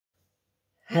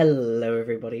Hello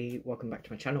everybody, welcome back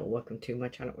to my channel, welcome to my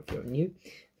channel if you're new.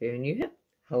 Here,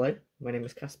 hello, my name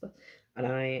is Casper, and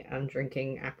I am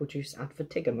drinking apple juice out of a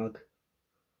Tigger mug.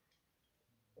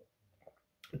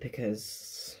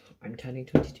 Because I'm turning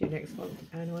 22 next month,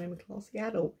 and I'm a classy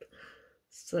adult.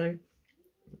 So,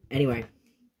 anyway,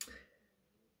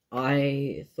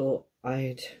 I thought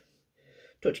I'd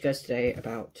talk to you guys today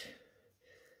about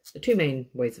the two main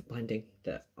ways of binding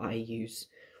that I use.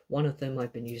 One of them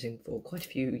I've been using for quite a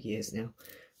few years now,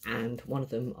 and one of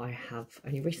them I have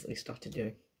only recently started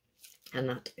doing, and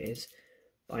that is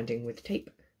binding with tape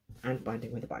and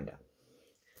binding with a binder.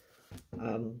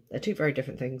 They're two very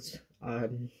different things,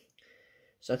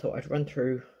 so I thought I'd run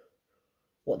through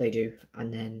what they do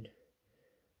and then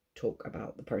talk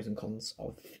about the pros and cons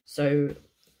of. So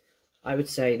I would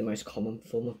say the most common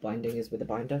form of binding is with a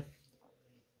binder.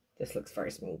 This looks very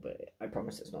small, but I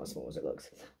promise it's not as small as it looks.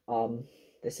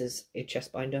 This is a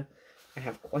chest binder. I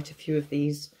have quite a few of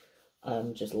these,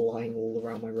 just lying all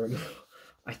around my room.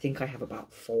 I think I have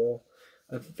about 4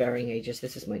 of varying ages.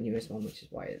 This is my newest one, which is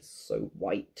why it's so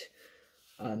white.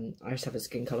 I just have a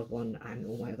skin colour one, and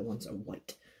all my other ones are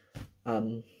white.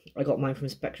 I got mine from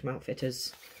Spectrum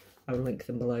Outfitters. I will link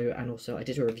them below, and also I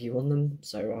did a review on them,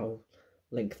 so I'll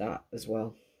link that as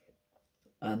well.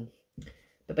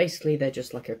 But basically they're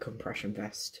just like a compression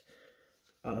vest.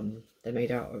 They're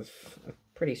made out of a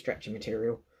pretty stretchy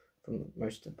material from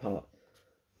most of the part.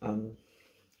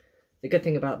 The good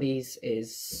thing about these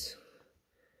is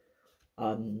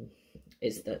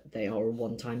that they are a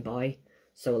one-time buy,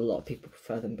 so a lot of people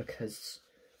prefer them because,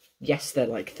 yes, they're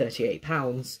like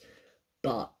 £38,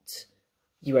 but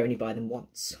you only buy them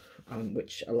once,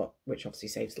 which obviously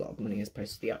saves a lot of money as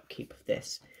opposed to the upkeep of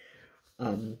this.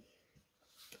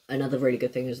 Another really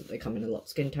good thing is that they come in a lot of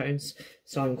skin tones,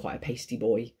 so I'm quite a pasty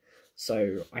boy,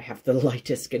 so I have the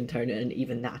lightest skin tone, and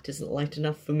even that isn't light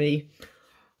enough for me.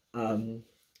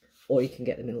 Or you can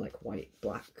get them in like white,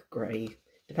 black, grey,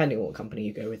 depending on what company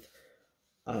you go with.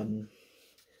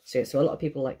 So yeah, so a lot of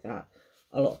people like that.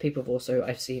 A lot of people have also,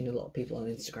 I've seen a lot of people on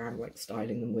Instagram like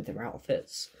styling them with their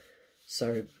outfits.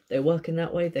 So they work in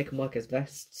that way. They can work as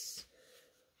vests.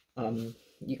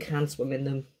 You can swim in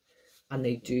them. And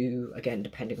they do, again,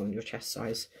 depending on your chest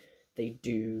size, they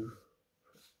do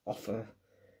offer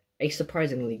a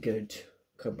surprisingly good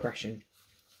compression.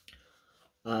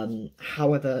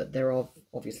 However, there are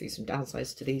obviously some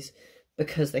downsides to these,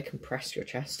 because they compress your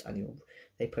chest and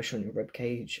they push on your rib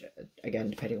cage, again,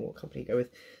 depending on what company you go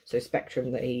with. So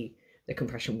Spectrum, the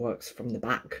compression works from the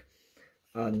back,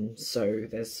 so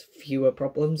there's fewer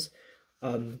problems,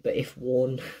 but if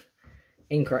worn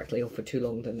incorrectly or for too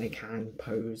long, then they can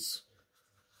pose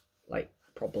like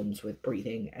problems with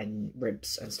breathing and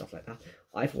ribs and stuff like that.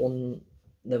 I've worn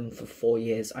them for 4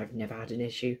 years. I've never had an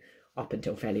issue up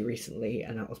until fairly recently,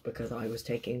 and that was because I was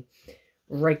taking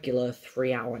regular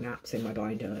 3-hour naps in my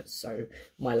binder, so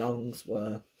my lungs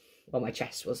were, well, my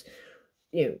chest was,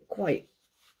 quite,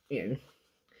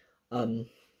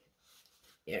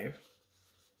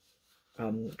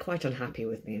 quite unhappy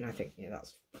with me, and I think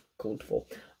that's called for.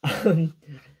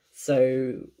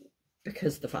 So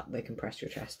because the fact they compress your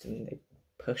chest and they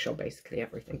push on basically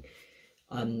everything,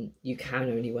 you can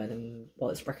only wear them,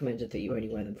 well, it's recommended that you only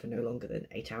wear them for no longer than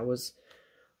 8 hours.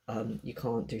 You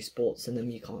can't do sports in them,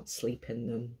 you can't sleep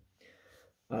in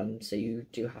them, so you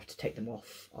do have to take them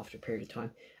off after a period of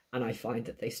time. And I find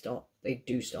that they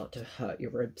do start to hurt your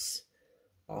ribs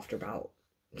after about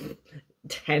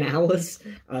 10 hours,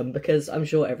 because I'm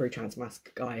sure every trans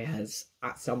mask guy has,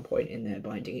 at some point in their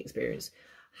binding experience,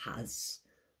 has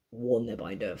worn their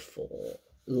binder for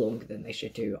longer than they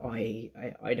should do. I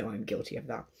know I'm guilty of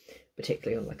that,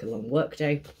 particularly on like a long work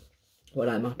day when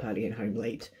I'm up early and home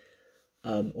late,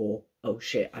 or oh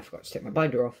shit, I forgot to take my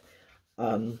binder off.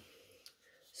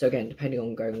 So again, depending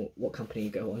on what company you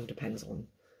go on, depends on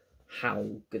how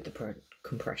good the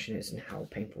compression is and how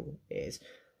painful it is.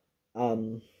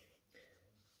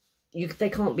 They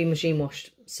can't be machine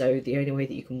washed, so the only way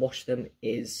that you can wash them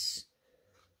is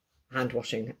hand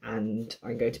washing, and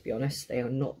I'm going to be honest, they are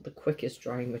not the quickest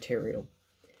drying material.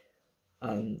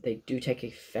 They do take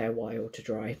a fair while to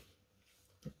dry,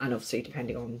 and obviously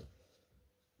depending on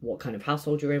what kind of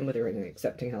household you're in, whether you're in an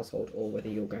accepting household or whether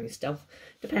you're going stealth,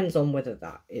 depends on whether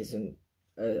that isn't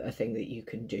a thing that you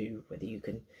can do, whether you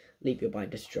can leave your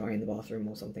binder to dry in the bathroom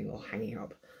or something, or hanging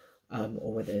up,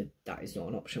 or whether that is not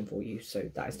an option for you.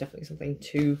 So that is definitely something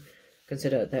to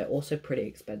consider. They're also pretty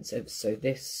expensive, so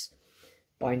this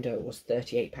binder was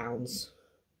 £38,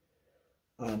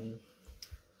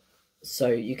 so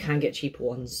you can get cheaper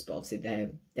ones, but obviously they're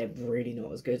really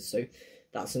not as good. So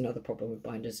That's another problem with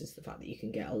binders, is the fact that you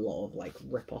can get a lot of like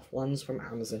rip-off ones from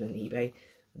Amazon and eBay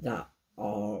that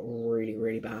are really,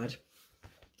 really bad.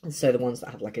 And so the ones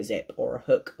that have like a zip or a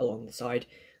hook along the side,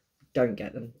 don't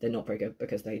get them. They're not very good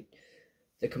because the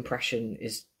compression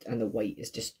is and the weight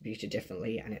is distributed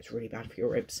differently, and it's really bad for your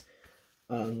ribs.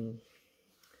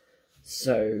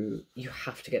 So you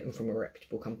have to get them from a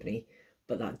reputable company,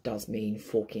 but that does mean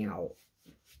forking out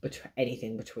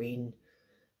anything between,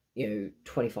 you know,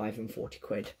 25 and 40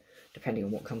 quid, depending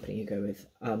on what company you go with.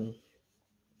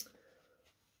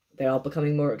 They are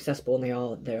becoming more accessible,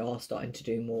 and they are starting to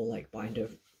do more like binder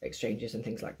exchanges and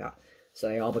things like that. So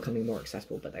they are becoming more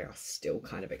accessible, but they are still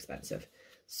kind of expensive.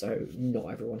 So not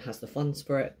everyone has the funds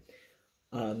for it.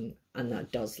 And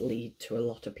that does lead to a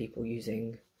lot of people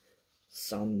using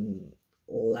some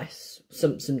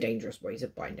dangerous ways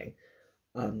of binding.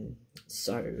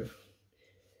 So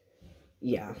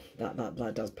yeah,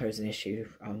 that does pose an issue.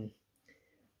 And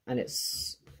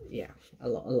it's, yeah, a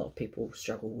lot of people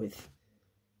struggle with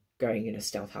going in a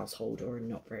stealth household or a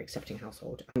not very accepting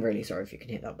household. I'm really sorry if you can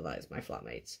hear that, but that is my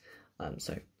flatmates.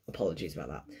 So apologies about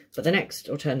that. But the next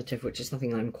alternative, which is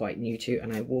something I'm quite new to,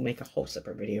 and I will make a whole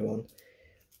separate video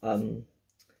on,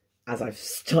 as I've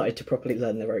started to properly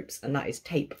learn the ropes, and that is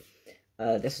tape.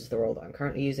 This is the roll that I'm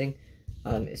currently using.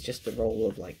 It's just a roll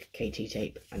of like KT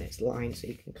tape, and it's lined so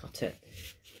you can cut it.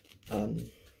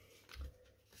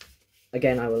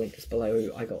 Again, I will link this below.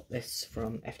 I got this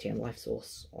from FTN Life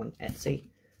Source on Etsy.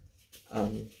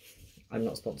 I'm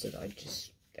not sponsored, they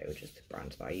were just the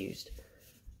brands that I used.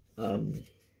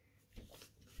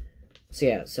 So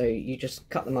yeah, so you just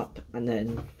cut them up, and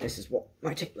then this is what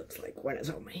my tape looks like when it's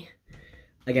on me.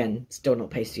 Again, still not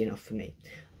pasty enough for me,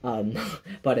 but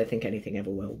I don't think anything ever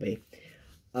will be.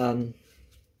 So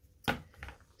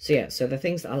yeah, so the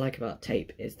things that I like about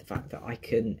tape is the fact that I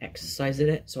can exercise in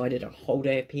it. So I did a whole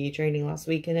day of PE training last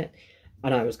week in it,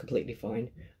 and I was completely fine.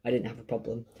 I didn't have a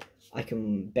problem. I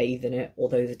can bathe in it,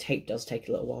 although the tape does take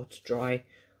a little while to dry.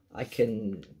 I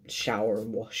can shower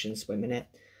and wash and swim in it.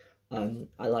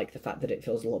 I like the fact that it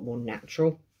feels a lot more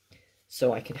natural.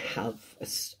 So I can have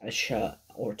a shirt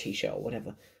or a t-shirt or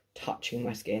whatever touching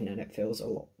my skin, and it feels a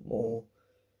lot more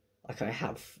like I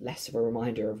have less of a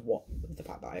reminder of the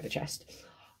fact that I have a chest.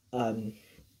 And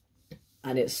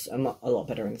it's a lot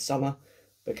better in the summer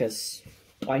because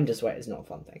binder sweat is not a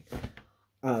fun thing.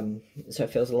 So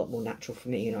it feels a lot more natural for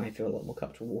me, and I feel a lot more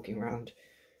comfortable walking around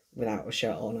without a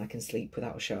shirt on. I can sleep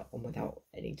without a shirt on, without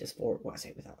any dysphoria. Well, I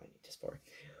say without any dysphoria.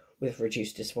 With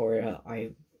reduced dysphoria,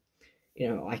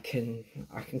 I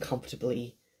can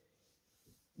comfortably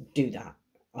do that.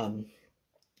 And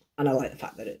I like the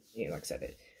fact that it, like I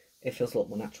said, it feels a lot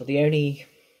more natural. The only,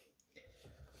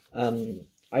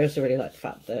 I also really like the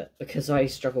fact that because I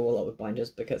struggle a lot with binders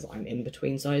because I'm in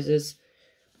between sizes,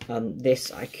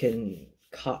 this I can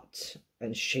cut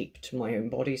and shape to my own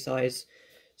body size.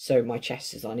 So my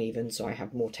chest is uneven, so I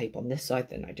have more tape on this side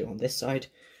than I do on this side.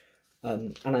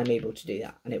 And I'm able to do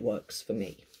that, and it works for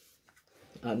me.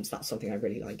 So that's something I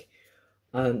really like.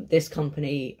 This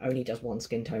company only does one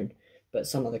skin tone, but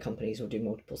some other companies will do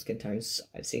multiple skin tones.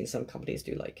 I've seen some companies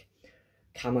do like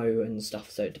camo and stuff,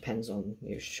 so it depends on,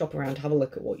 shop around, have a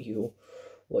look at what you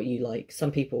like.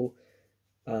 Some people,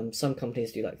 some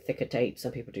companies do like thicker tape,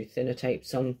 some people do thinner tape,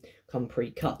 some come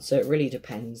pre-cut, so it really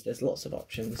depends. There's lots of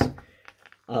options.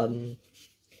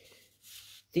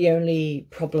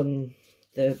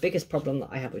 The biggest problem that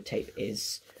I have with tape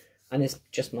is, and this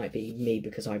just might be me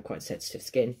because I have quite sensitive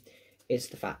skin, is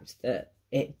the fact that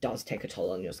it does take a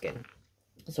toll on your skin.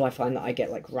 So I find that I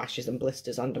get like rashes and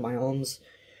blisters under my arms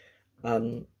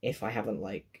if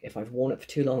I've worn it for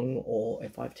too long, or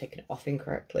if I've taken it off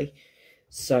incorrectly.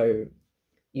 So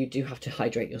you do have to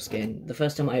hydrate your skin. The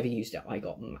first time I ever used it, I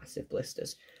got massive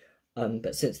blisters.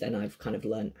 But since then I've kind of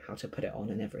learned how to put it on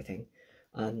and everything.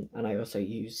 And I also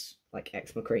use like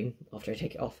eczema cream after I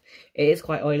take it off. It is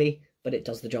quite oily, but it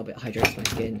does the job. It hydrates my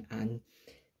skin, and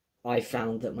I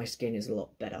found that my skin is a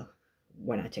lot better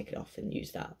when I take it off and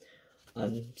use that.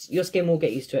 Your skin will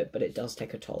get used to it, but it does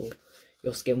take a toll.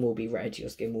 Your skin will be red, your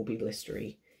skin will be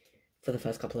blistery for the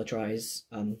first couple of tries.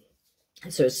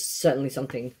 So it's certainly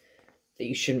something that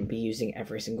you shouldn't be using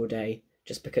every single day,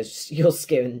 just because your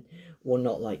skin will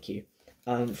not like you.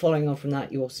 Following on from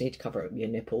that, you also need to cover up your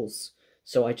nipples.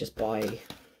 So I just buy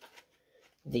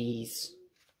these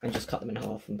and just cut them in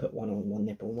half and put one on one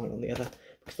nipple and one on the other,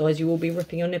 because otherwise you will be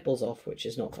ripping your nipples off, which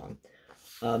is not fun.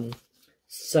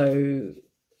 So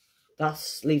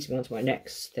that leads me on to my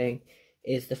next thing,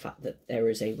 is the fact that there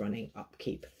is a running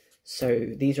upkeep. So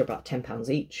these are about £10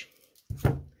 each.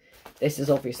 This is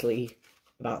obviously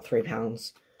about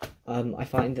 £3. I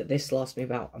find that this lasts me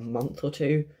about a month or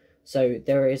two, so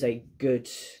there are a good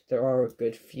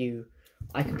few.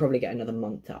 I could probably get another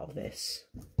month out of this.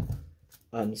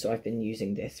 So I've been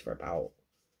using this for about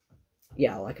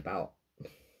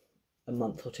a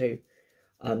month or two.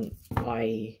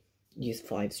 I use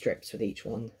 5 strips with each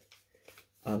one.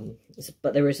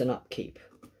 But there is an upkeep.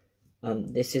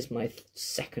 This is my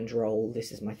second roll,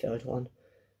 this is my third one.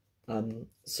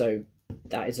 So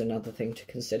that is another thing to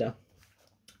consider.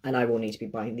 And I will need to be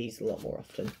buying these a lot more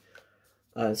often.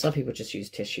 Some people just use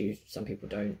tissue, some people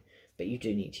don't, but you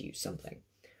do need to use something.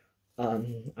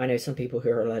 I know some people who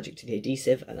are allergic to the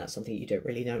adhesive, and that's something you don't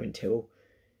really know until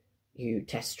you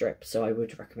test strip, so I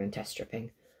would recommend test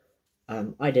stripping.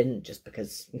 I didn't, just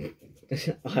because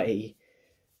I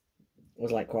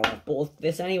was like, well, I've bought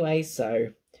this anyway,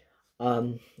 so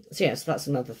yeah, so that's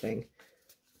another thing.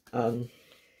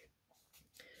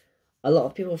 A lot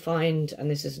of people find, and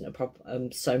this isn't a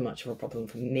problem, so much of a problem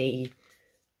for me,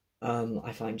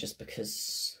 I find, just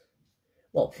because,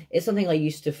 well, it's something I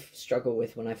used to struggle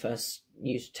with when I first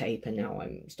used tape, and now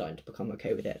I'm starting to become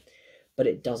okay with it, but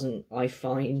I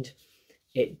find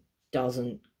it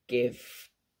doesn't give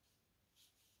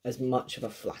as much of a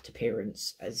flat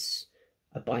appearance as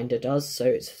a binder does, so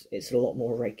it's a lot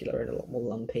more regular and a lot more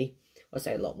lumpy. I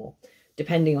say a lot more,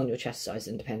 depending on your chest size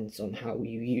and depends on how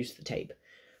you use the tape.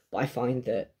 But I find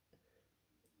that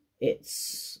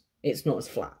it's not as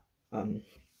flat.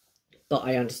 But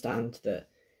I understand that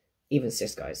even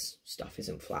cis guys' stuff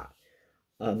isn't flat.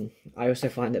 I also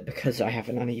find that because I have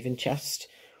an uneven chest,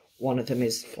 one of them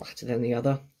is flatter than the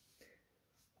other.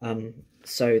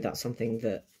 So that's something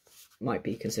that might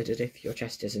be considered if your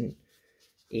chest isn't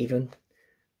even.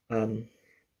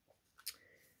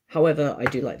 However, I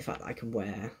do like the fact that I can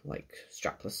wear, like,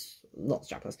 strapless, not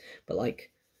strapless, but,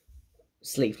 like,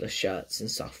 sleeveless shirts and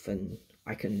stuff, and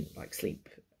I can, like, sleep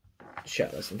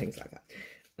shirtless and things like that,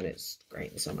 and it's great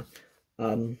in the summer,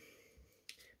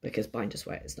 because binder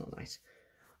sweat is not nice.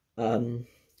 But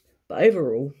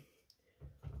overall,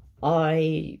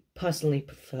 I personally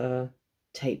prefer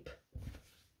tape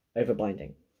over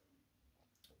binding.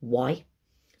 Why?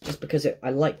 Just because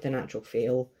I like the natural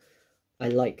feel. I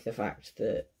like the fact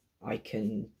that I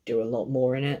can do a lot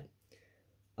more in it.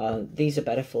 These are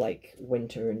better for, like,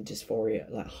 winter and dysphoria,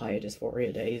 like higher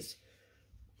dysphoria days,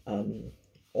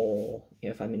 or, you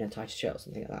know, if I'm in a tighter shirt or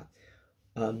something like that.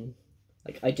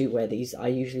 Like, I do wear these. I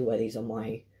usually wear these on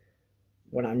my,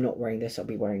 when I'm not wearing this, I'll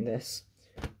be wearing this.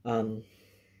 But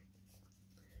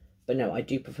no, I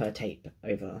do prefer tape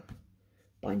over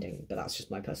binding, but that's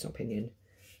just my personal opinion.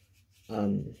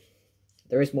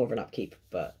 There is more of an upkeep,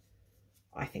 but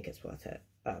I think it's worth it.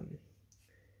 And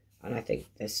I think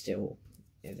there's still,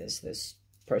 you know, there's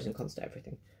pros and cons to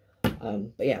everything.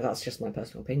 But yeah, that's just my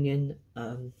personal opinion.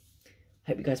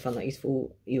 Hope you guys found that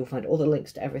useful. You'll find all the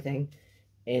links to everything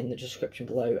in the description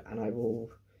below, and I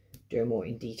will do a more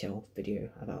in detail video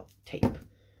about tape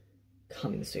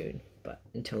coming soon. But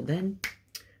until then,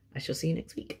 I shall see you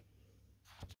next week.